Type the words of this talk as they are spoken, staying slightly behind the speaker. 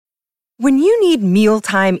When you need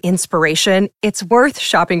mealtime inspiration, it's worth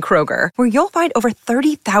shopping Kroger, where you'll find over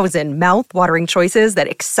 30,000 mouth-watering choices that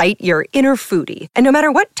excite your inner foodie. And no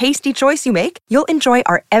matter what tasty choice you make, you'll enjoy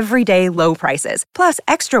our everyday low prices, plus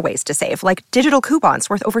extra ways to save, like digital coupons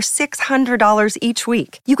worth over $600 each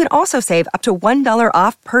week. You can also save up to $1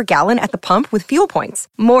 off per gallon at the pump with fuel points.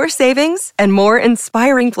 More savings and more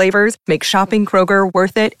inspiring flavors make shopping Kroger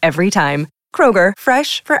worth it every time. Kroger,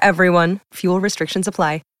 fresh for everyone. Fuel restrictions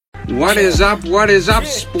apply. What is up,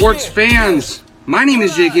 sports fans? My name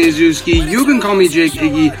is Jake Izuski. You can call me Jake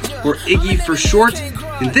Iggy, or Iggy for short,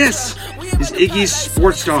 and this is Iggy's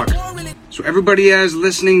Sports Talk. So everybody is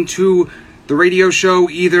listening to the radio show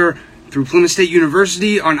either through Plymouth State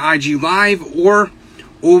University on IG Live or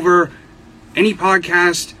over any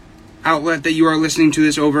podcast outlet that you are listening to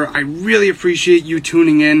this over. I really appreciate you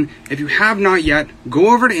tuning in. If you have not yet,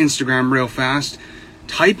 go over to Instagram real fast.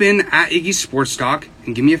 Type in at Iggy Sports Talk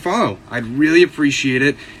and give me a follow. I'd really appreciate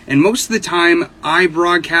it. And most of the time, I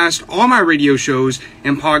broadcast all my radio shows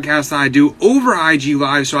and podcasts that I do over IG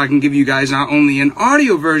Live, so I can give you guys not only an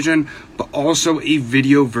audio version, but also a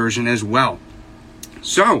video version as well.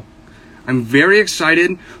 So, I'm very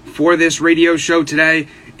excited for this radio show today,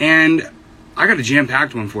 and I got a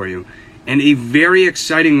jam-packed one for you, and a very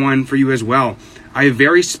exciting one for you as well. I have a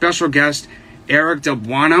very special guest, Eric Del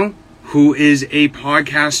Buono, who is a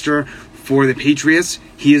podcaster for the Patriots.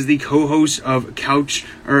 He is the co-host of Couch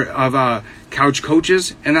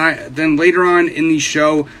Coaches. And then later on in the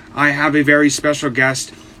show, I have a very special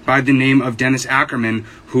guest by the name of Dennis Ackerman,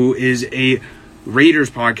 who is a Raiders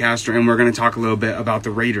podcaster, and we're going to talk a little bit about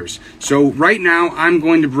the Raiders. So right now, I'm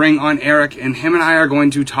going to bring on Eric, and him and I are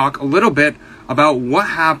going to talk a little bit about what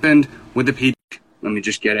happened with the Patriots. Let me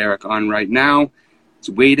just get Eric on right now. It's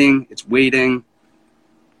waiting.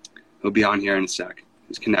 He'll be on here in a sec.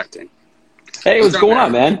 He's connecting. Hey, what's going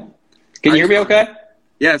on, man? Can you hear me okay?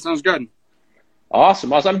 Yeah, it sounds good.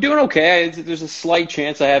 Awesome. I'm doing okay. There's a slight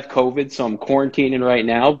chance I have COVID, so I'm quarantining right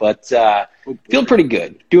now, but feeling pretty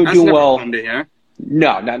good. Doing well. Fun to hear.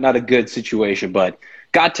 No, not a good situation, but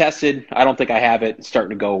got tested. I don't think I have it. It's starting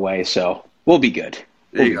to go away, so we'll be good.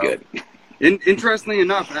 There you go. Interestingly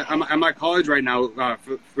enough, at my college right now,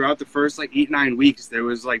 throughout the first 8-9 weeks, there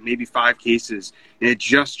was maybe 5 cases, and it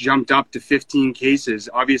just jumped up to 15 cases,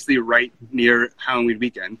 obviously right near Halloween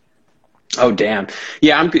weekend. Oh, damn.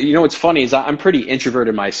 Yeah, what's funny is I'm pretty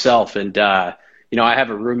introverted myself, and I have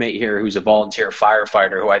a roommate here who's a volunteer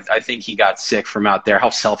firefighter who I think he got sick from out there. How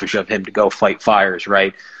selfish of him to go fight fires,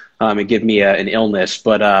 right, and give me an illness.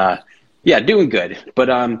 But, yeah, doing good.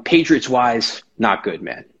 But Patriots-wise, not good,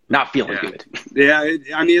 man. Not feeling good. Yeah,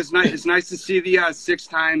 it's nice to see the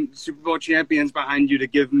 6-time Super Bowl champions behind you to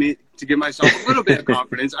give myself a little bit of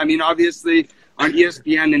confidence. Obviously on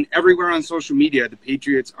ESPN and everywhere on social media, the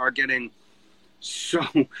Patriots are getting so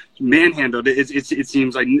manhandled. It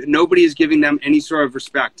seems like nobody is giving them any sort of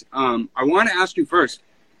respect. I want to ask you first,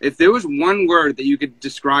 if there was one word that you could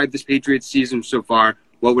describe this Patriots season so far,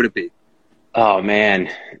 what would it be? Oh man,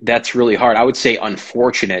 that's really hard. I would say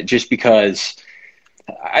unfortunate, just because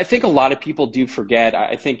I think a lot of people do forget.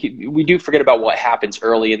 I think we do forget about what happens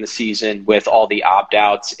early in the season with all the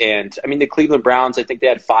opt-outs. And, the Cleveland Browns, I think they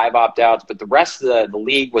had 5 opt-outs, but the rest of the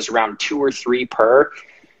league was around 2 or 3 per.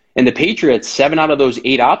 And the Patriots, 7 out of those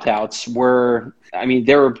 8 opt-outs were,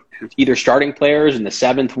 they were either starting players, and the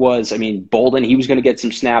 7th was, Bolden, he was going to get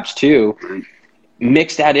some snaps too.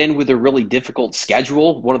 Mix that in with a really difficult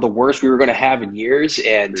schedule, one of the worst we were going to have in years,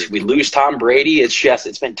 and we lose Tom Brady.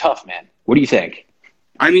 It's been tough, man. What do you think?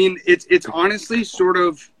 It's honestly sort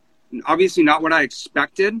of obviously not what I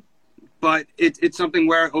expected, but it's something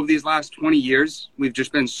where over these last 20 years, we've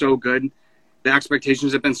just been so good. The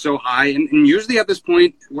expectations have been so high. And usually at this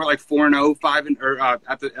point, we're 4-0, 5-0,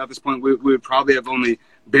 at this point, we would probably have only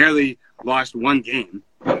barely lost 1 game.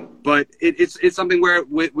 But it's something where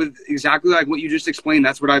with exactly what you just explained,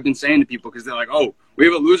 that's what I've been saying to people, because they're like, oh, we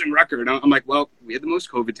have a losing record. I'm like, well, we had the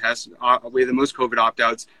most COVID tests. We had the most COVID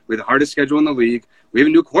opt-outs. We had the hardest schedule in the league. We have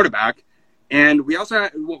a new quarterback. And we also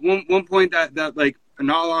had one point that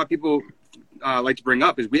not a lot of people like to bring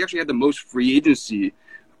up is we actually had the most free agency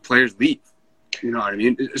players leave. You know what I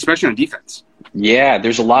mean? Especially on defense. Yeah,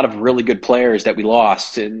 there's a lot of really good players that we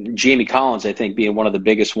lost. And Jamie Collins, I think, being one of the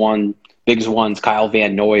biggest ones, Kyle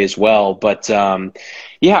Van Noy as well. But, and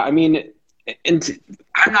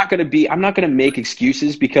I'm not going to make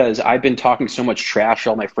excuses, because I've been talking so much trash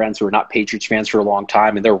to all my friends who are not Patriots fans for a long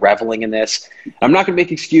time, and they're reveling in this. I'm not going to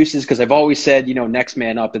make excuses, because I've always said, next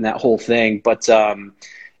man up and that whole thing. But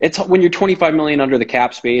it's when you're $25 million under the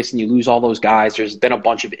cap space and you lose all those guys, there's been a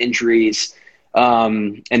bunch of injuries.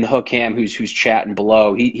 And the hook Cam, who's chatting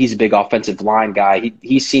below, he's a big offensive line guy.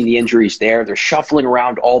 He's seen the injuries there. They're shuffling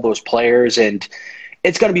around all those players, and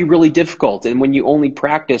it's going to be really difficult. And when you only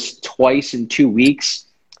practice twice in 2 weeks,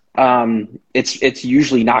 it's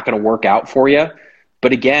usually not going to work out for you.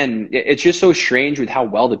 But again, it's just so strange with how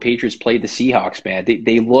well the Patriots played the Seahawks, man.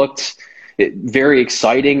 They looked very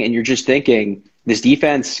exciting, and you're just thinking, this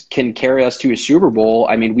defense can carry us to a Super Bowl.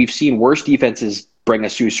 I mean, we've seen worse defenses bring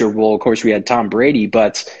us to a Super Bowl. Of course, we had Tom Brady,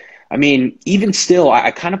 but I mean, even still, I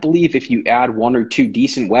kind of believe if you add one or two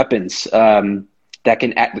decent weapons that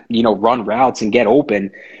can, run routes and get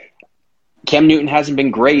open. Cam Newton hasn't been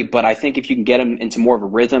great, but I think if you can get him into more of a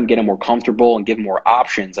rhythm, get him more comfortable, and give him more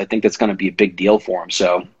options, I think that's going to be a big deal for him.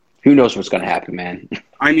 So who knows what's going to happen, man?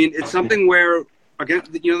 I mean, it's something where, again,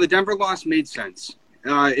 the Denver loss made sense.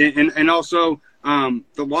 And also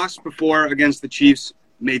the loss before against the Chiefs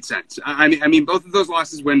made sense. I mean, both of those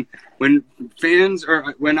losses when fans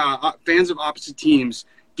of opposite teams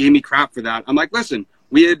gave me crap for that, I'm like, listen,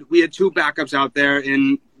 we had two backups out there,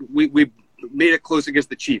 and we made it close against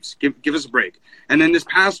the Chiefs. Give us a break. And then this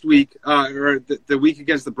past week, or the week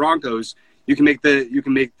against the Broncos, you can make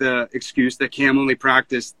the excuse that Cam only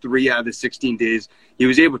practiced 3 out of the 16 days he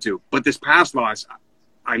was able to. But this past loss,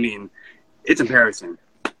 I mean, it's embarrassing.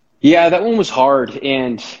 Yeah, that one was hard,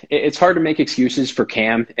 and it's hard to make excuses for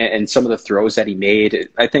Cam and some of the throws that he made.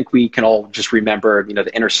 I think we can all just remember,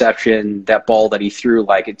 the interception, that ball that he threw,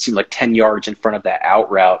 like it seemed like 10 yards in front of that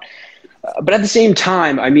out route. But at the same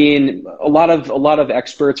time, I mean, a lot of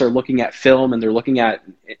experts are looking at film and they're looking at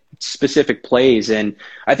specific plays. And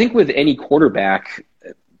I think with any quarterback,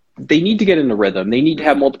 they need to get in a rhythm. They need to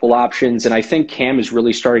have multiple options. And I think Cam is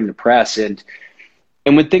really starting to press. And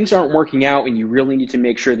when things aren't working out and you really need to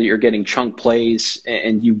make sure that you're getting chunk plays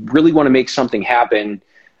and you really want to make something happen,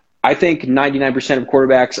 I think 99% of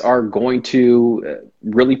quarterbacks are going to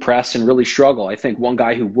really press and really struggle. I think one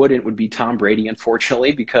guy who wouldn't would be Tom Brady,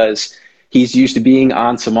 unfortunately, because he's used to being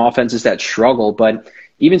on some offenses that struggle. But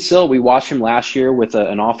even still, we watched him last year with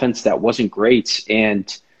an offense that wasn't great.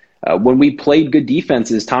 And when we played good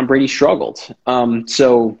defenses, Tom Brady struggled.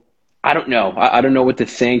 So I don't know. I don't know what to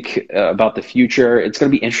think about the future. It's going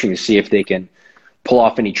to be interesting to see if they can pull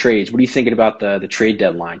off any trades. What are you thinking about the trade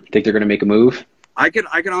deadline? You think they're going to make a move? I could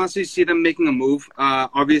honestly see them making a move.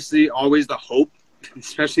 Obviously, always the hope,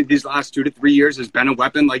 especially these last 2 to 3 years, has been a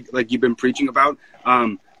weapon like you've been preaching about.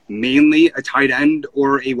 Mainly a tight end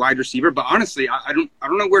or a wide receiver. But honestly, I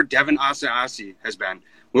don't know where Devin Asiasi has been.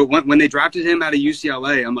 When they drafted him out of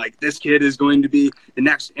UCLA, I'm like, this kid is going to be the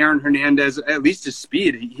next Aaron Hernandez, at least his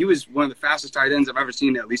speed. He was one of the fastest tight ends I've ever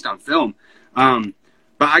seen, at least on film. But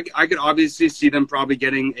I could obviously see them probably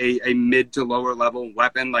getting a mid to lower level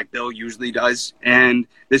weapon like Bill usually does. And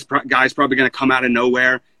this guy's probably going to come out of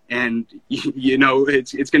nowhere. And,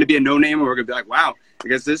 it's going to be a no-name, or we're going to be like, wow, I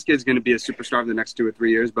guess this kid's going to be a superstar for the next 2 or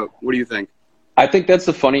 3 years. But what do you think? I think that's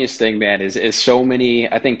the funniest thing, man, is so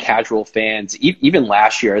many, I think, casual fans, even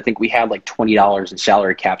last year, I think we had like $20 in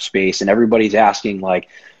salary cap space, and everybody's asking, like,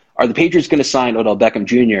 are the Patriots going to sign Odell Beckham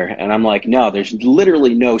Jr.? And I'm like, no, there's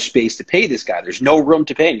literally no space to pay this guy. There's no room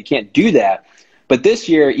to pay him. You can't do that. But this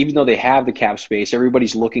year, even though they have the cap space,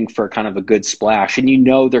 everybody's looking for kind of a good splash. And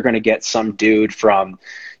they're going to get some dude from,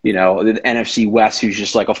 the NFC West who's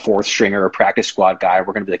just like a fourth stringer or practice squad guy.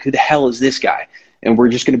 We're going to be like, who the hell is this guy? And we're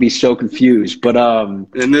just going to be so confused. But,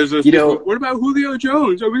 and there's what about Julio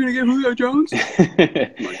Jones? Are we going to get Julio Jones?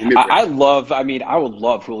 I would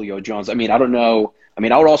love Julio Jones. I mean, I don't know. I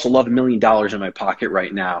mean, I would also love $1 million in my pocket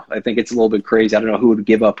right now. I think it's a little bit crazy. I don't know who would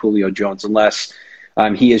give up Julio Jones unless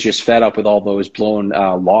he is just fed up with all those blown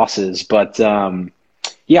losses. But,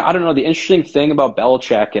 yeah, I don't know. The interesting thing about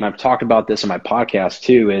Belichick, and I've talked about this in my podcast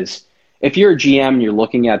too, is if you're a GM and you're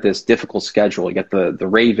looking at this difficult schedule, you got the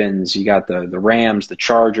Ravens, you got the Rams, the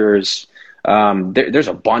Chargers. There's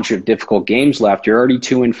a bunch of difficult games left. You're already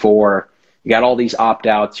 2-4. You got all these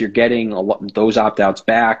opt-outs. You're getting those opt-outs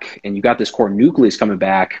back, and you got this core nucleus coming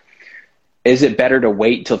back. Is it better to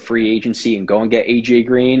wait until free agency and go and get A.J.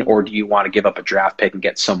 Green, or do you want to give up a draft pick and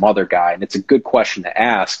get some other guy? And it's a good question to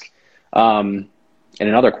ask. And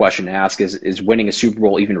another question to ask is winning a Super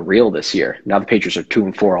Bowl even real this year? Now the Patriots are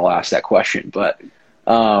 2-4. I'll ask that question. But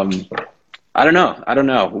I don't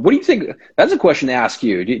know. What do you think? That's a question to ask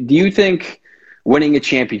you. Do you think winning a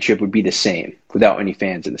championship would be the same without any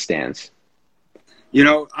fans in the stands?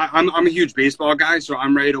 I'm a huge baseball guy, so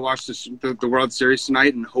I'm ready to watch the World Series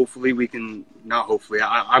tonight, and hopefully we can. Not hopefully,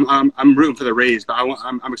 I'm rooting for the Rays, but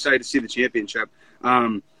I'm excited to see the championship.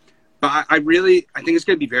 But I think it's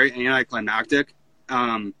going to be very anticlimactic.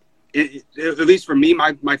 At least for me,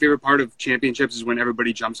 my favorite part of championships is when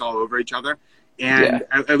everybody jumps all over each other, And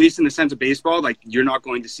at least in the sense of baseball, like you're not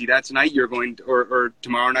going to see that tonight. You're going to, or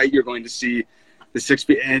tomorrow night, you're going to see the 6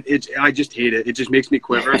 feet. And I just hate it. It just makes me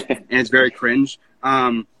quiver, and it's very cringe.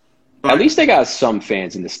 But at least they got some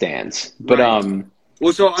fans in the stands. But right.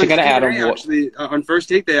 Well, so to kind of add on on First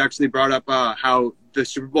Take, they actually brought up how the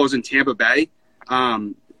Super Bowl is in Tampa Bay.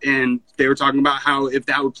 And they were talking about how if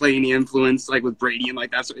that would play any influence, like with Brady and like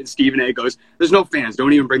that. So Stephen A. goes, "There's no fans.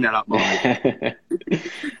 Don't even bring that up, Mom."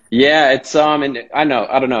 Yeah, it's and I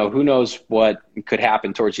don't know. Who knows what could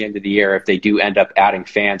happen towards the end of the year if they do end up adding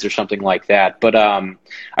fans or something like that. But I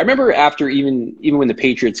remember after even when the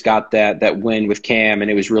Patriots got that win with Cam and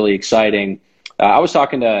it was really exciting. I was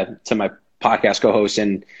talking to my podcast co-host,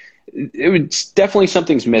 and it was definitely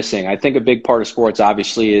something's missing. I think a big part of sports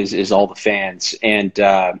obviously is all the fans, and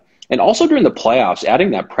also during the playoffs,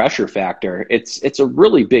 adding that pressure factor. It's a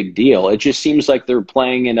really big deal. It just seems like they're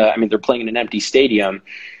playing in an empty stadium.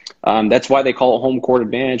 That's why they call it home court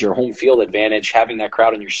advantage or home field advantage. Having that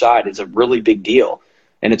crowd on your side is a really big deal,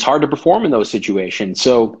 and it's hard to perform in those situations.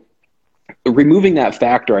 So removing that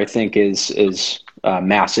factor, I think, is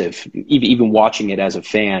massive. Even watching it as a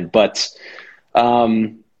fan, but.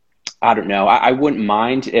 I don't know. I wouldn't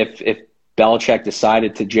mind if Belichick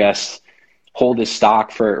decided to just hold his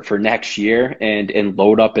stock for next year and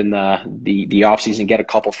load up in the offseason, get a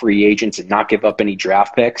couple free agents and not give up any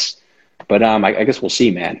draft picks. But I guess we'll see,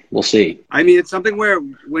 man. We'll see. I mean, it's something where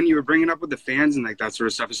when you were bringing up with the fans and like that sort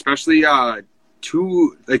of stuff, especially not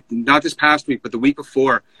this past week, but the week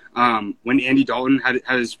before, when Andy Dalton had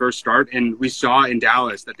his first start, and we saw in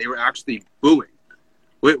Dallas that they were actually booing.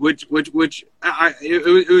 It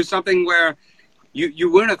was something where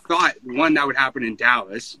you wouldn't have thought, one, that would happen in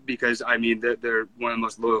Dallas because, I mean, they're one of the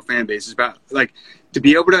most loyal fan bases. But, like, to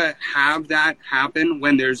be able to have that happen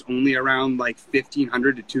when there's only around, like,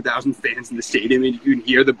 1,500 to 2,000 fans in the stadium and you can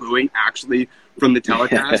hear the booing actually from the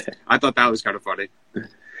telecast, I thought that was kind of funny.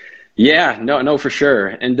 Yeah, no, for sure.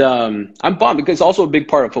 And I'm bummed because also a big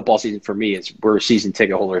part of football season for me is we're season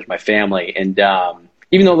ticket holders, my family. And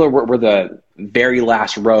even though we're the very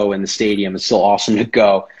last row in the stadium, it's still awesome to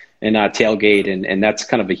go and tailgate, and that's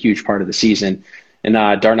kind of a huge part of the season. And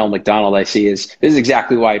Darnell McDonald, I see, this is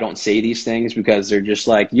exactly why I don't say these things, because they're just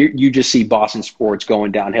like, you just see Boston sports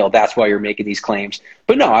going downhill. That's why you're making these claims.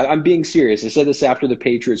 But no, I'm being serious. I said this after the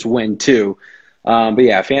Patriots win too. But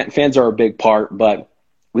yeah, fans are a big part. But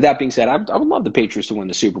with that being said, I would love the Patriots to win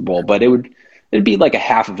the Super Bowl, but it'd be like a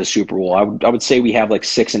half of a Super Bowl. I would say we have like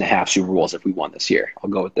 6.5 Super Bowls if we won this year. I'll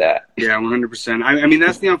go with that. Yeah, 100%. I mean,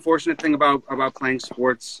 that's the unfortunate thing about playing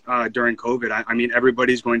sports during COVID. I mean,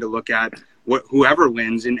 everybody's going to look at whoever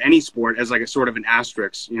wins in any sport as like a sort of an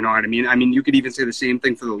asterisk. You know what I mean? I mean, you could even say the same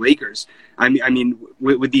thing for the Lakers. I mean,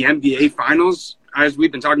 with the NBA Finals, as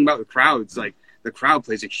we've been talking about with crowds, like the crowd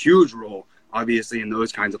plays a huge role, obviously, in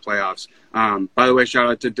those kinds of playoffs. By the way, shout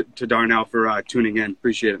out to Darnell for tuning in.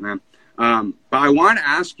 Appreciate it, man. But I want to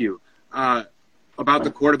ask you about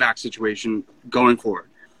the quarterback situation going forward.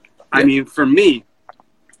 I mean, for me,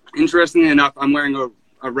 interestingly enough, I'm wearing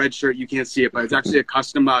a red shirt. You can't see it, but it's actually a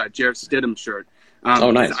custom Jarrett Stidham shirt.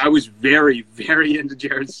 Oh, nice. I was very, very into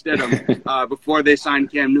Jarrett Stidham before they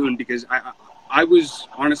signed Cam Newton, because I was,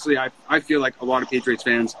 honestly, I feel like a lot of Patriots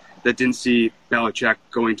fans that didn't see Belichick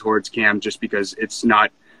going towards Cam just because it's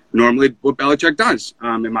not normally what Belichick does,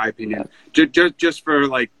 in my opinion, just for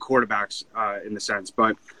like quarterbacks in the sense.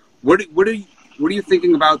 But what are you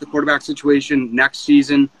thinking about the quarterback situation next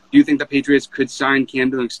season? Do you think the Patriots could sign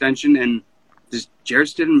Cam to an extension? And does Jarrett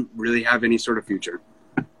Stidham really have any sort of future?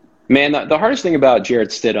 Man, the hardest thing about Jarrett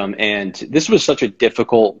Stidham, and this was such a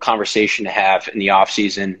difficult conversation to have in the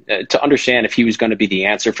offseason, to understand if he was going to be the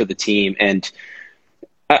answer for the team. And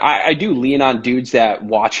I do lean on dudes that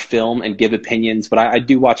watch film and give opinions, but I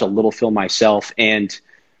do watch a little film myself, and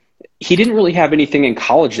he didn't really have anything in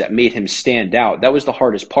college that made him stand out. That was the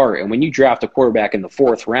hardest part. And when you draft a quarterback in the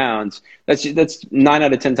 4th round, that's 9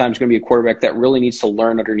 out of 10 times going to be a quarterback that really needs to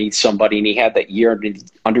learn underneath somebody, and he had that year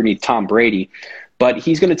underneath Tom Brady. But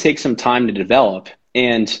he's going to take some time to develop.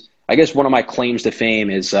 And I guess one of my claims to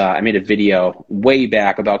fame is I made a video way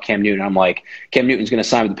back about Cam Newton. I'm like, Cam Newton's going to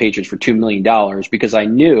sign with the Patriots for $2 million, because I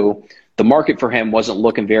knew the market for him wasn't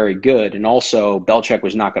looking very good. And also Belichick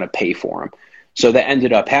was not going to pay for him. So that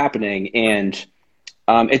ended up happening. And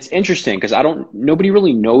it's interesting because nobody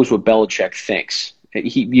really knows what Belichick thinks.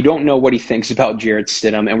 You don't know what he thinks about Jarrett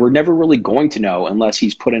Stidham, and we're never really going to know unless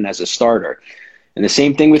he's put in as a starter. And the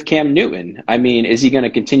same thing with Cam Newton. I mean, is he going to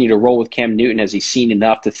continue to roll with Cam Newton? Has he seen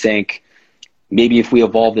enough to think maybe if we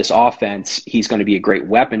evolve this offense, he's going to be a great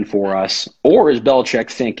weapon for us? Or is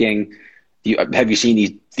Belichick thinking, have you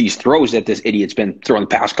seen these throws that this idiot's been throwing the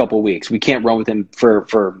past couple of weeks? We can't run with him for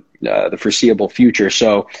the foreseeable future.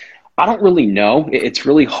 So I don't really know. It's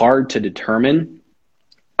really hard to determine.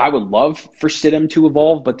 I would love for Stidham to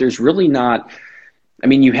evolve, but there's really not. I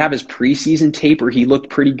mean, you have his preseason tape where he looked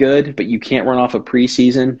pretty good, but you can't run off a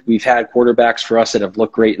preseason. We've had quarterbacks for us that have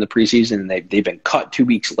looked great in the preseason, and they've been cut 2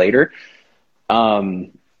 weeks later.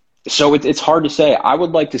 So it's hard to say. I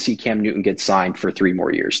would like to see Cam Newton get signed for 3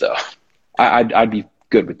 more years, though. I'd be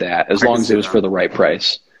good with that as long as it was for the right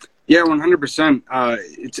price. Yeah, 100%.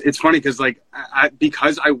 It's funny because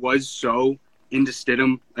because I was so into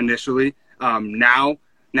Stidham initially, now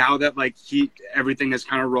that everything has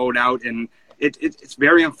kind of rolled out, and it's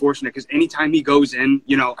very unfortunate because anytime he goes in,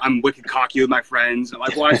 I'm wicked cocky with my friends. I'm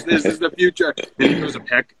like, watch this is the future. Then he throws a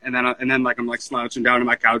pick, and then I'm slouching down on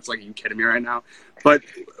my couch like, are you kidding me right now? But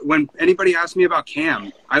when anybody asks me about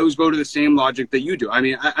Cam, I always go to the same logic that you do. I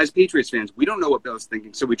mean, as Patriots fans, we don't know what Bill's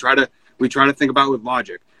thinking, so we try to think about it with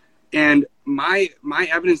logic. And my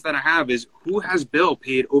evidence that I have is who has Bill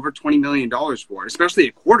paid over $20 million for, especially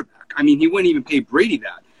a quarterback. I mean, he wouldn't even pay Brady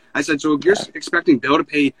that. I said, so if you're expecting Bill to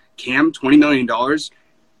pay Cam $20 million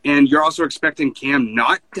and you're also expecting Cam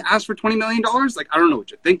not to ask for $20 million, I don't know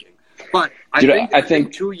what you're thinking. But I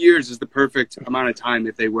think 2 years is the perfect amount of time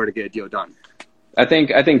if they were to get a deal done. I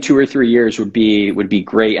think 2 or 3 years would be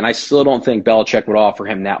great, and I still don't think Belichick would offer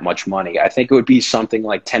him that much money. I think it would be something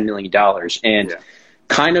like $10 million. And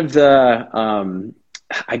kind of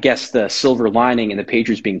I guess the silver lining in the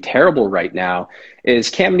Patriots being terrible right now is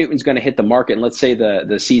Cam Newton's going to hit the market, and let's say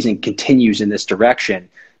the season continues in this direction.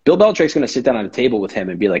 Bill Belichick's going to sit down on a table with him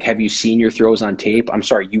and be like, have you seen your throws on tape? I'm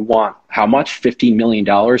sorry, you want how much? $15 million?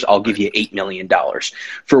 I'll give you $8 million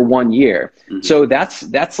for 1 year. Mm-hmm. So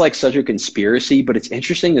that's like such a conspiracy, but it's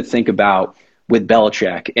interesting to think about with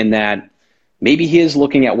Belichick in that maybe he is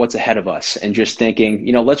looking at what's ahead of us and just thinking,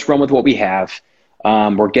 let's run with what we have.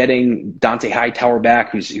 We're getting Dante Hightower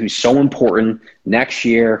back, who's so important next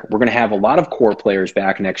year. We're going to have a lot of core players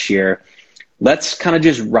back next year. Let's kind of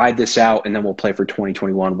just ride this out, and then we'll play for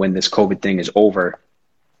 2021 when this COVID thing is over.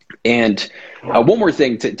 And one more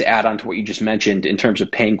thing to add on to what you just mentioned in terms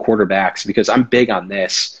of paying quarterbacks, because I'm big on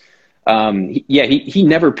this. He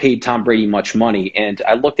never paid Tom Brady much money, and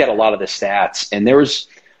I looked at a lot of the stats, and there was,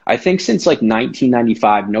 I think since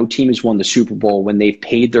 1995, no team has won the Super Bowl when they've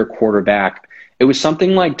paid their quarterback. It was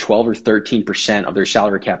something like 12 or 13% of their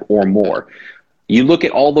salary cap or more. You look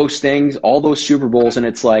at all those things, all those Super Bowls, and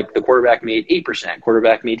it's like the quarterback made 8%,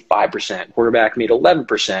 quarterback made 5%, quarterback made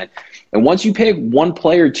 11%. And once you pay one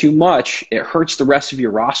player too much, it hurts the rest of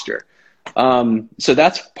your roster. So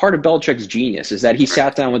that's part of Belichick's genius, is that he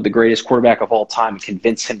sat down with the greatest quarterback of all time and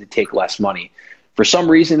convinced him to take less money. For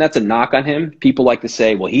some reason, that's a knock on him. People like to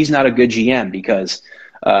say, well, he's not a good GM because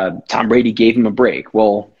Tom Brady gave him a break.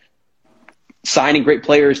 Well, signing great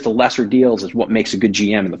players to lesser deals is what makes a good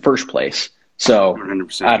GM in the first place. So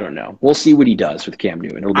 100%. I don't know. We'll see what he does with Cam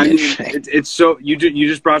Newton. It'll be interesting. It's so you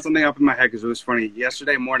just brought something up in my head because it was funny.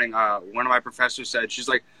 Yesterday morning, one of my professors said, she's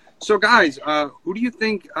like, "So guys, who do you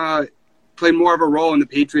think played more of a role in the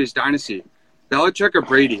Patriots dynasty, Belichick or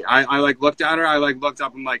Brady?" I looked at her. I looked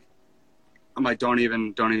up. I'm like, don't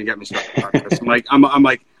even get me started about this. I'm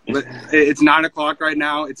like, it's 9 o'clock right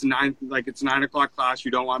now. It's 9 o'clock class.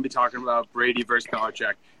 You don't want to be talking about Brady versus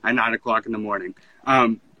Belichick at 9 o'clock in the morning.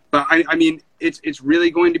 But I mean, it's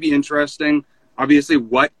really going to be interesting, obviously,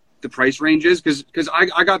 what the price range is, because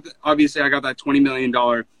I got that $20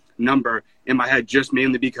 million number in my head just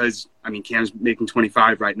mainly because, I mean, Cam's making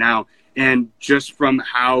 25 right now. And just from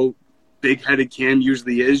how big-headed Cam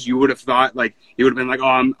usually is, you would have thought, he would have been like,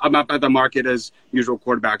 oh, I'm up at the market as usual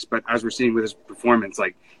quarterbacks. But as we're seeing with his performance,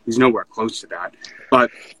 he's nowhere close to that.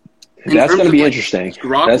 But that's going to be interesting.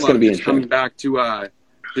 That's going to be interesting. Coming back to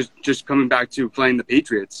just coming back to playing the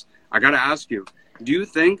Patriots, I got to ask you, do you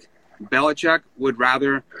think Belichick would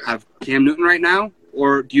rather have Cam Newton right now,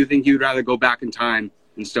 or do you think he would rather go back in time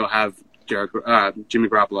and still have Jimmy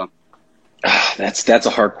Garoppolo? That's a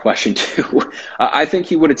hard question, too. I think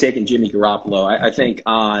he would have taken Jimmy Garoppolo. I think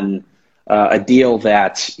on a deal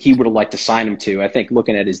that he would have liked to sign him to. I think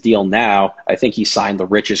looking at his deal now, I think he signed the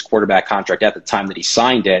richest quarterback contract at the time that he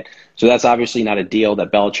signed it. So that's obviously not a deal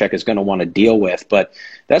that Belichick is going to want to deal with. But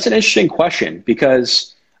that's an interesting question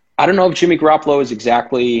because I don't know if Jimmy Garoppolo is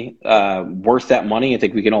exactly worth that money. I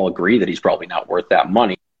think we can all agree that he's probably not worth that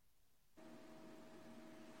money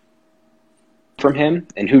from him.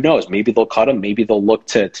 And who knows? Maybe they'll cut him. Maybe they'll look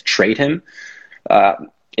to trade him.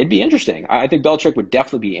 It'd be interesting. I think Belichick would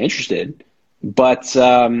definitely be interested. But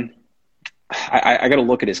I got to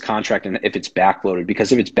look at his contract and if it's backloaded,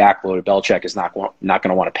 because if it's backloaded, Belichick is not going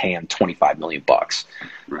to want to pay him $25 million.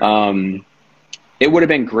 Right. It would have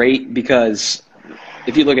been great because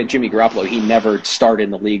if you look at Jimmy Garoppolo, he never started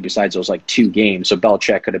in the league besides those like 2 games. So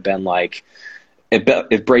Belichick could have been like,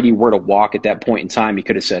 if Brady were to walk at that point in time, he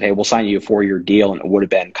could have said, hey, we'll sign you a 4-year deal, and it would have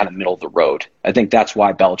been kind of middle of the road. I think that's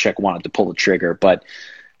why Belichick wanted to pull the trigger. But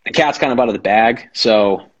the cat's kind of out of the bag,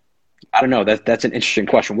 so I don't know. That's an interesting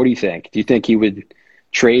question. What do you think? Do you think he would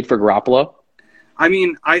trade for Garoppolo? I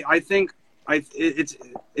mean, I think it's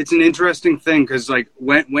an interesting thing because like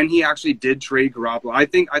when he actually did trade Garoppolo, I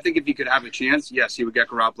think if he could have a chance, yes, he would get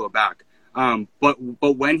Garoppolo back.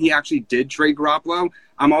 But when he actually did trade Garoppolo,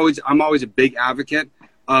 I'm always a big advocate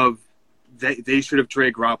of they should have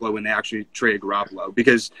traded Garoppolo when they actually traded Garoppolo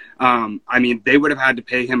because I mean they would have had to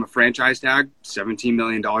pay him a franchise tag, $17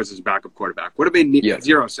 million as a backup quarterback. Would have made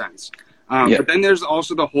 0 sense. But then there's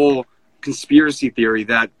also the whole conspiracy theory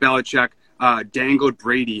that Belichick dangled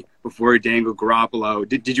Brady before he dangled Garoppolo.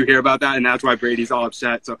 Did you hear about that? And that's why Brady's all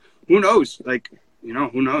upset. So who knows? Like,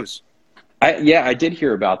 who knows? I did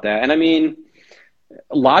hear about that. And I mean,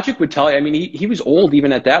 logic would tell you, I mean, he was old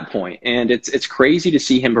even at that point, and it's crazy to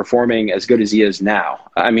see him performing as good as he is now.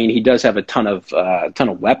 I mean, he does have a ton of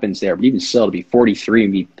weapons there, but even still to be 43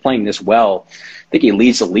 and be playing this well, I think he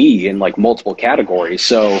leads the league in like multiple categories.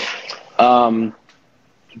 So,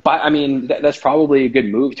 but I mean, that's probably a good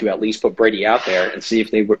move to at least put Brady out there and see if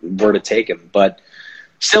they were to take him. But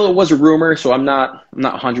still, it was a rumor, so I'm not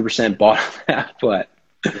 100% bought on that. But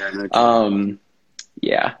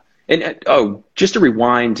yeah. And just to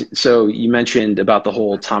rewind, so you mentioned about the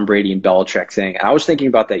whole Tom Brady and Belichick thing. And I was thinking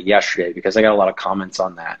about that yesterday because I got a lot of comments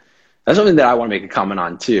on that. That's something that I want to make a comment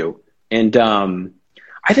on too. And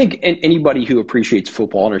I think anybody who appreciates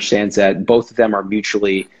football understands that both of them are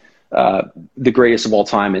mutually the greatest of all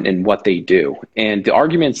time in what they do. And the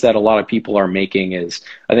arguments that a lot of people are making is,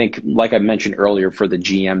 I think, like I mentioned earlier for the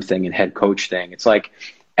GM thing and head coach thing, it's like,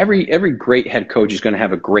 Every great head coach is going to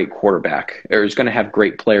have a great quarterback, or is going to have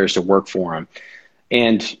great players to work for him.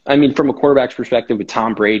 And I mean, from a quarterback's perspective with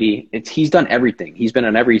Tom Brady, he's done everything. He's been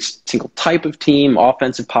on every single type of team,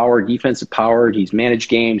 offensive power, defensive power. He's managed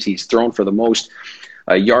games. He's thrown for the most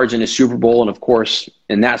yards in a Super Bowl. And of course,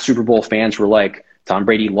 in that Super Bowl, fans were like, Tom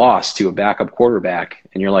Brady lost to a backup quarterback.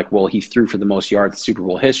 And you're like, well, he threw for the most yards in Super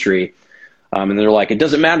Bowl history. And they're like, it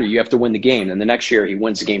doesn't matter. You have to win the game. And the next year he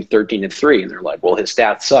wins the game 13-3. And they're like, well, his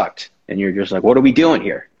stats sucked. And you're just like, what are we doing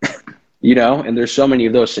here? And there's so many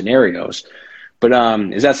of those scenarios. But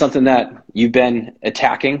is that something that you've been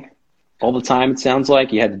attacking all the time? It sounds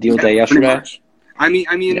like you had to deal with that yesterday. I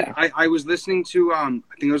mean, yeah. I was listening to, I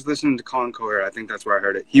think I was listening to Colin Cowherd. I think that's where I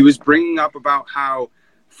heard it. He was bringing up about how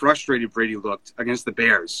frustrated Brady looked against the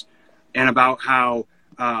Bears and about how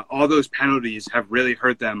all those penalties have really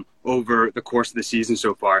hurt them over the course of the season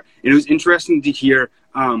so far. And it was interesting to hear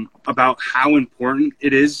about how important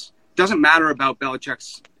it is. It doesn't matter about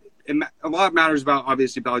Belichick's – a lot matters about,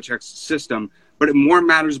 obviously, Belichick's system, but it more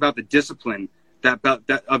matters about the discipline, that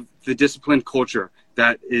of the disciplined culture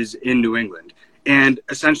that is in New England. And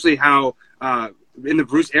essentially how in the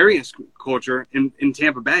Bruce Arians culture in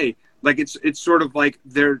Tampa Bay, like it's sort of like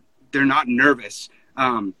they're not nervous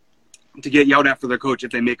to get yelled at for their coach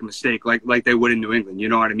if they make a mistake, like they would in New England. You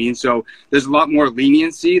know what I mean? So there's a lot more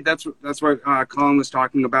leniency. That's what Colin was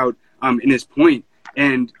talking about in his point,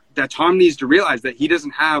 and that Tom needs to realize that he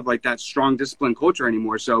doesn't have like that strong discipline culture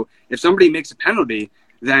anymore. So if somebody makes a penalty,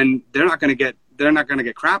 then they're not going to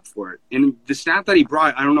get crap for it. And the stat that he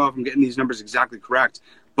brought, I don't know if I'm getting these numbers exactly correct,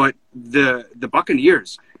 but the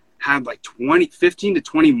Buccaneers had like 15 to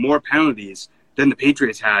 20 more penalties than the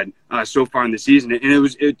Patriots had so far in the season.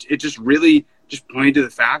 And it just really just pointed to the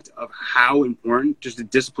fact of how important just a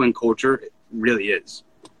disciplined culture really is.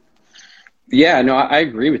 Yeah, no, I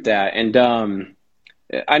agree with that. And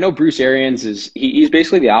I know Bruce Arians he's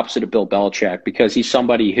basically the opposite of Bill Belichick, because he's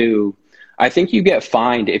somebody who, I think you get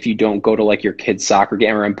fined if you don't go to like your kid's soccer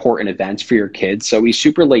game or important events for your kids. So he's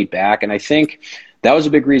super laid back. And I think that was a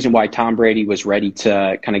big reason why Tom Brady was ready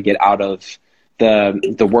to kind of get out of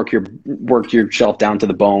the work yourself down to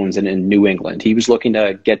the bones and in New England. He was looking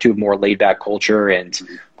to get to a more laid back culture, and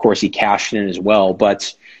of course he cashed in as well.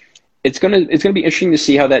 But it's gonna be interesting to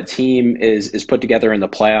see how that team is put together in the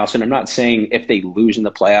playoffs. And I'm not saying if they lose in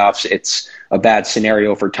the playoffs, it's a bad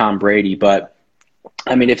scenario for Tom Brady, but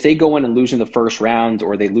I mean, if they go in and lose in the first round,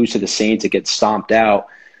 or they lose to the Saints, it gets stomped out.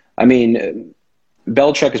 I mean,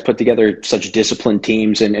 Belichick has put together such disciplined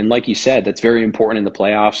teams, and like you said, that's very important in the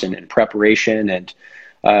playoffs and in preparation. And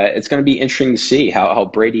it's going to be interesting to see how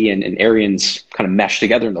Brady and Arians kind of mesh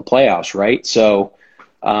together in the playoffs, right? So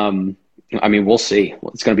I mean, we'll see.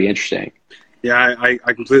 It's going to be interesting. Yeah,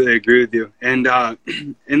 I completely agree with you. And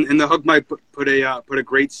the Hook might put a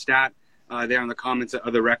great stat there in the comments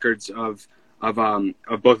of the records of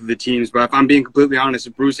both of the teams. But if I'm being completely honest,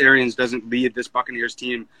 if Bruce Arians doesn't lead this Buccaneers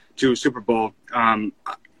team to a Super Bowl, I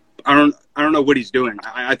don't know what he's doing.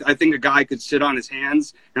 I think a guy could sit on his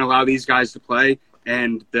hands and allow these guys to play,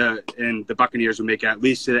 and the Buccaneers would make it at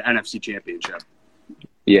least to the NFC Championship.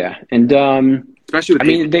 Yeah, and especially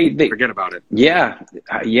with they forget about it. Yeah,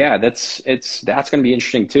 that's going to be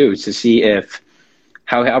interesting too, to see if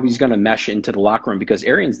how he's going to mesh into the locker room, because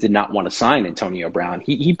Arians did not want to sign Antonio Brown.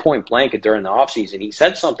 He point blank during the offseason, he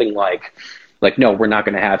said something like, no, we're not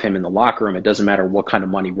going to have him in the locker room. It doesn't matter what kind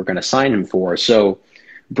of money we're going to sign him for. So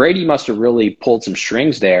Brady must have really pulled some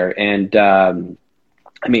strings there, and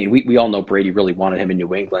I mean, we all know Brady really wanted him in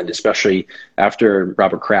New England, especially after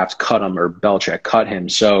Robert Kraft cut him, or Belichick cut him.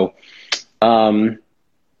 So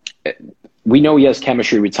we know he has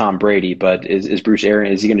chemistry with Tom Brady, but is Bruce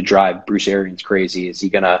Arians, is he going to drive Bruce Arians crazy? Is he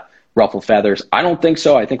going to ruffle feathers? I don't think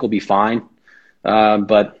so. I think he'll be fine.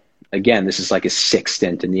 But again, this is like his sixth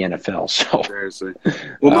stint in the NFL. So seriously,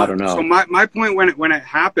 well, I don't know. So my point when it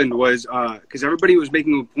happened was because everybody was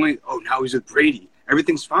making a point. Oh, now he's with Brady.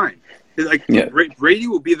 Everything's fine. Like, yeah. Brady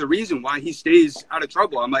will be the reason why he stays out of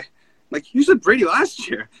trouble. I'm like he was with Brady last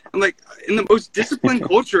year. I'm like, in the most disciplined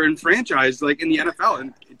culture and franchise, like in the NFL,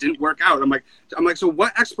 and it didn't work out. I'm like, so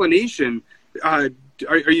what explanation are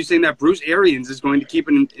you saying that Bruce Arians is going to keep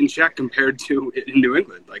in check compared to in New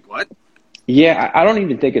England? Like, what? Yeah, I don't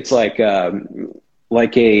even think it's like a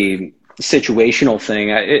situational thing.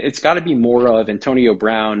 It's got to be more of Antonio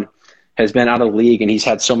Brown has been out of the league and he's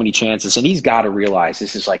had so many chances, and he's got to realize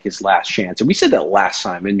this is like his last chance. And we said that last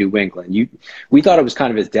time in New England. We thought it was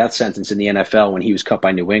kind of his death sentence in the NFL when he was cut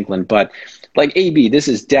by New England. But like, AB, this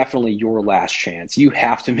is definitely your last chance. You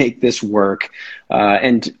have to make this work.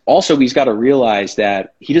 And also he's got to realize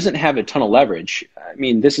that he doesn't have a ton of leverage. I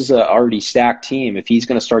mean, this is a already stacked team. If he's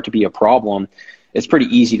going to start to be a problem, it's pretty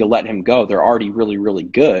easy to let him go. They're already really, really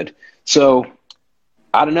good. So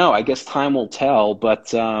I don't know. I guess time will tell,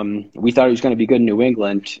 but we thought he was going to be good in New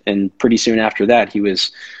England, and pretty soon after that, he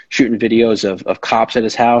was shooting videos of cops at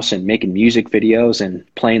his house and making music videos and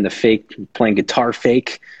playing guitar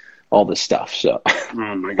fake, all this stuff. So,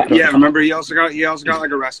 oh my God! Yeah, remember he also got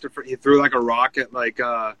like arrested he threw like a rock at like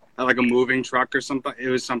a moving truck or something. It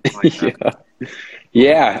was something like that.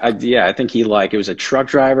 Yeah, I think it was a truck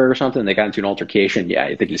driver or something. They got into an altercation. Yeah,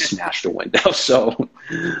 I think he smashed a window. So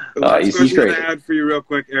he's crazy. I had for you real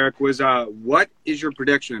quick, Eric, was what is your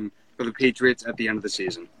prediction for the Patriots at the end of the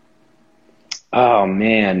season? Oh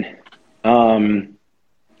man,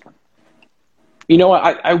 you know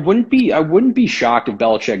what? I wouldn't be shocked if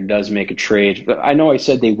Belichick does make a trade. I know I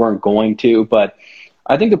said they weren't going to, but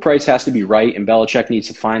I think the price has to be right, and Belichick needs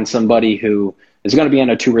to find somebody who is going to be on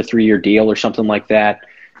a 2 or 3 year deal or something like that.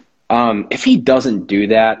 If he doesn't do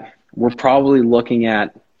that, we're probably looking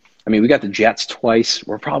at, we got the Jets twice.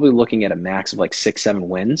 We're probably looking at a max of like 6-7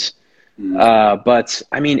 wins. But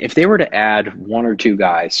if they were to add 1 or 2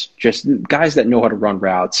 guys, just guys that know how to run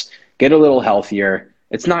routes, get a little healthier,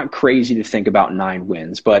 it's not crazy to think about 9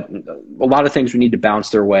 wins, but a lot of things we need to bounce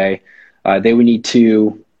their way. They would need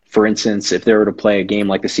to, for instance, if they were to play a game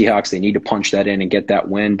like the Seahawks, they need to punch that in and get that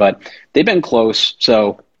win. But they've been close,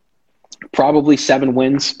 so probably 7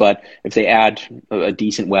 wins. But if they add a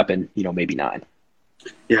decent weapon, maybe 9.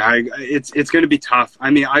 Yeah, it's going to be tough.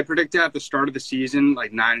 I predicted at the start of the season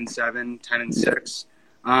like 9-7, 10-6.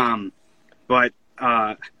 Yeah. But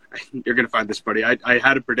you're going to find this funny. I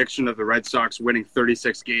had a prediction of the Red Sox winning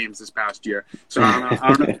 36 games this past year. So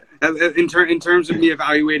I don't know. In terms of me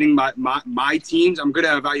evaluating my teams, I'm good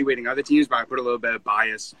at evaluating other teams, but I put a little bit of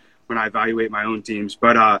bias when I evaluate my own teams.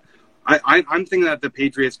 But I'm thinking that the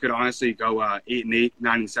Patriots could honestly go 8-8,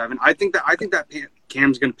 9-7. I think that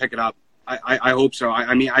Cam's going to pick it up. I hope so.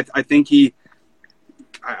 I think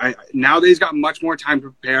now that he's got much more time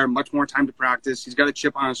to prepare, much more time to practice, he's got a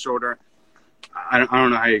chip on his shoulder. I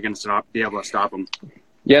don't know how you're going to be able to stop him.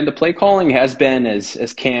 Yeah, and the play calling has been,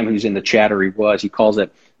 as Cam, who's in the chatter, he calls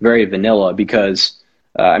it very vanilla because,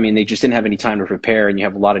 they just didn't have any time to prepare, and you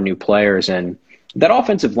have a lot of new players. And that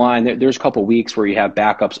offensive line, there's a couple weeks where you have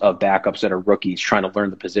backups of backups that are rookies trying to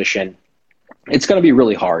learn the position. It's going to be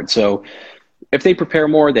really hard. So if they prepare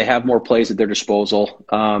more, they have more plays at their disposal.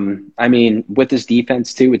 With this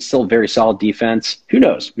defense, too, it's still a very solid defense. Who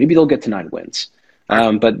knows? Maybe they'll get to 9 wins.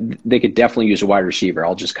 But they could definitely use a wide receiver.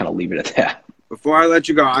 I'll just kind of leave it at that. Before I let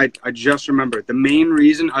you go, I just remembered the main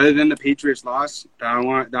reason, other than the Patriots loss,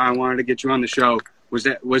 that I wanted to get you on the show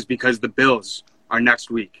was because the Bills are next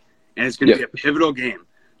week, and it's going to be a pivotal game.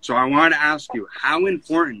 So I wanted to ask you, how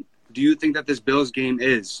important do you think that this Bills game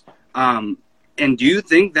is? And do you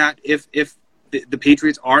think that if the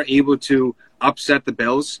Patriots are able to upset the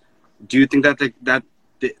Bills, do you think that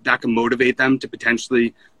that can motivate them to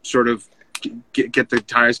potentially sort of get the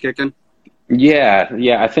tires kicking? Yeah,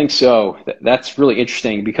 I think so. That's really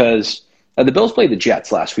interesting because the Bills played the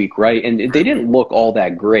Jets last week, right? And they didn't look all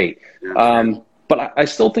that great. But I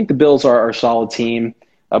still think the Bills are a solid team.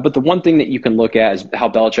 But the one thing that you can look at is how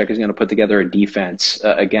Belichick is going to put together a defense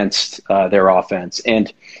against their offense.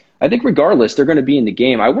 And I think regardless, they're going to be in the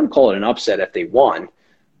game. I wouldn't call it an upset if they won.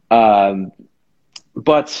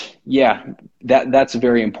 But, yeah, that's a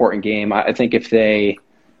very important game. I think if they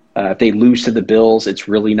lose to the Bills, it's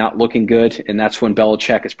really not looking good. And that's when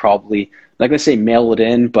Belichick is probably, not going to say mail it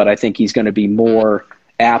in, but I think he's going to be more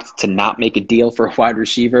apt to not make a deal for a wide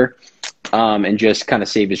receiver and just kind of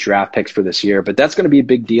save his draft picks for this year. But that's going to be a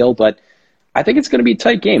big deal. But I think it's going to be a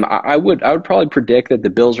tight game. I would probably predict that the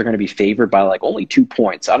Bills are going to be favored by like only 2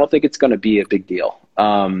 points. I don't think it's going to be a big deal.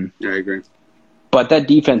 Yeah, I agree. But that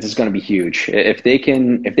defense is going to be huge. If they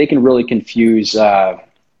can really confuse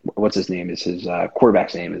what's his name? Is his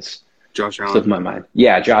quarterback's name is Josh Allen. Slipped my mind.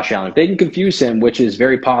 Yeah, Josh Allen. If they can confuse him, which is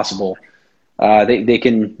very possible, they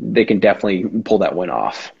can definitely pull that win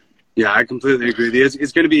off. Yeah, I completely agree.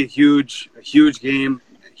 It's going to be a huge game,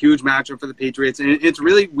 a huge matchup for the Patriots, and it's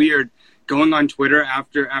really weird going on Twitter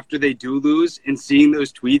after they do lose and seeing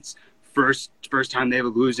those tweets. First time they have a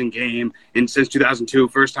losing game since 2002.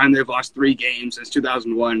 First time they've lost 3 games since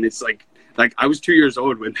 2001. It's like I was 2 years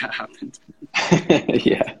old when that happened.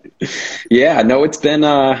 Yeah. No, it's been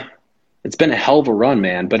a hell of a run,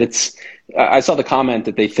 man. But I saw the comment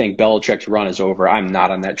that they think Belichick's run is over. I'm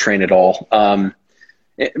not on that train at all.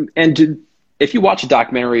 If you watch a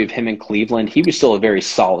documentary of him in Cleveland, he was still a very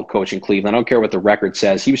solid coach in Cleveland. I don't care what the record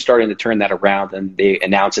says. He was starting to turn that around, and they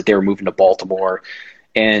announced that they were moving to Baltimore.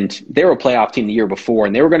 And they were a playoff team the year before,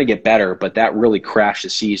 and they were going to get better, but that really crashed the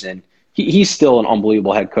season. He's still an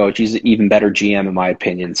unbelievable head coach. He's an even better GM, in my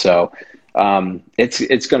opinion. So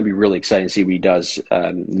it's going to be really exciting to see what he does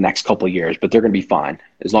the next couple of years. But they're going to be fine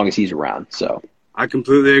as long as he's around. So I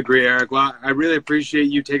completely agree, Eric. Well, I really appreciate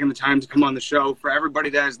you taking the time to come on the show. For everybody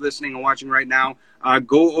that is listening and watching right now,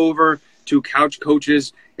 go over to Couch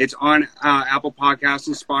Coaches. It's on Apple Podcasts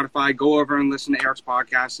and Spotify. Go over and listen to Eric's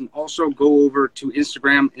podcast, and also go over to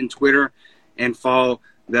Instagram and Twitter and follow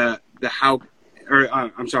the Hauk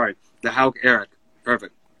Eric.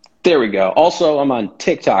 Perfect. There we go. Also, I'm on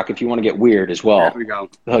TikTok if you want to get weird as well. There we go.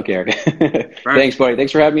 The Hauk Eric. Thanks, buddy.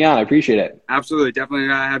 Thanks for having me on. I appreciate it. Absolutely. Definitely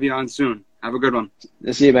have you on soon. Have a good one.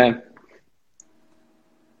 See you, man.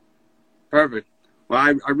 Perfect. Well,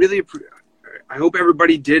 I hope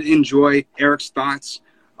everybody did enjoy Eric's thoughts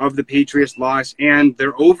of the Patriots' loss and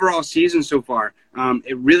their overall season so far.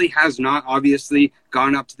 It really has not obviously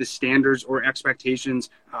gone up to the standards or expectations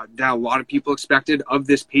that a lot of people expected of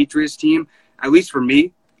this Patriots team. At least for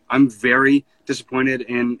me, I'm very disappointed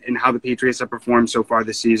in how the Patriots have performed so far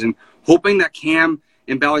this season. Hoping that Cam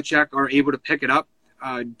and Belichick are able to pick it up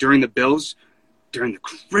during the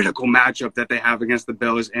critical matchup that they have against the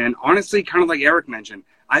Bills. And honestly, kind of like Eric mentioned,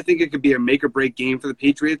 I think it could be a make-or-break game for the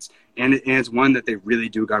Patriots, and it's one that they really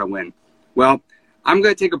do got to win. Well, I'm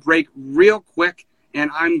going to take a break real quick, and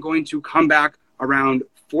I'm going to come back around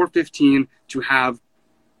 4:15 to have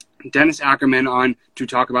Dennis Ackerman on to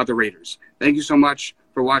talk about the Raiders. Thank you so much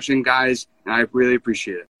for watching, guys, and I really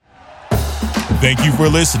appreciate it. Thank you for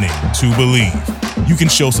listening to Believe. You can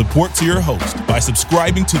show support to your host by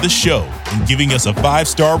subscribing to the show and giving us a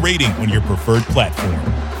 5-star rating on your preferred platform.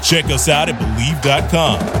 Check us out at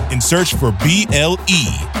Believe.com and search for BLEAV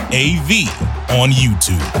on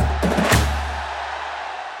YouTube.